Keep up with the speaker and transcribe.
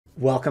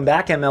Welcome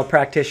back, ML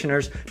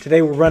practitioners.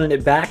 Today we're running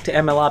it back to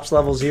MLOps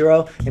Level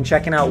 0 and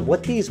checking out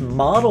what these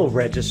model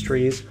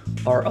registries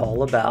are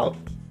all about.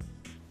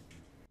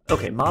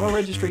 Okay, model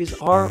registries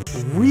are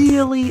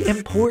really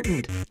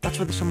important. That's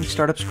why there's so many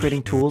startups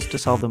creating tools to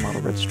solve the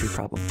model registry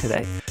problem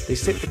today. They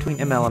sit between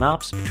ML and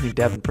ops, between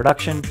dev and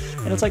production,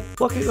 and it's like,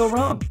 what could go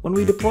wrong when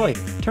we deploy?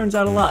 Turns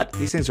out a lot.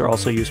 These things are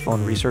also useful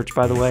in research,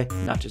 by the way,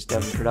 not just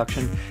dev and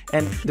production.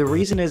 And the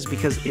reason is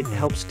because it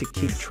helps to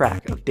keep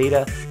track of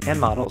data and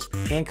models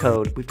and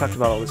code. We've talked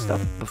about all this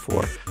stuff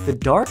before. The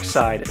dark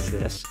side of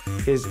this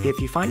is if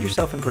you find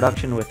yourself in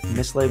production with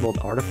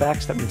mislabeled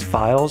artifacts, that means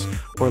files,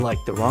 or like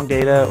the wrong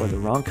data or the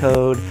wrong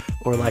code,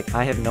 or like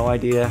I have no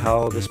idea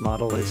how this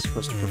model is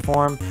supposed to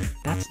perform,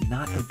 that's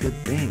not a good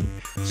thing.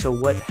 So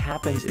what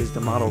happens is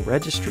the model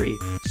registry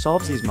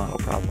solves these model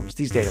problems,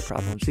 these data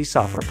problems, these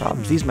software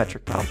problems, these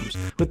metric problems,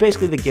 with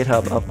basically the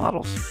GitHub of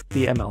models,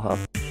 the ML hub.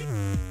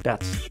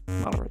 That's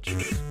model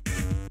registries.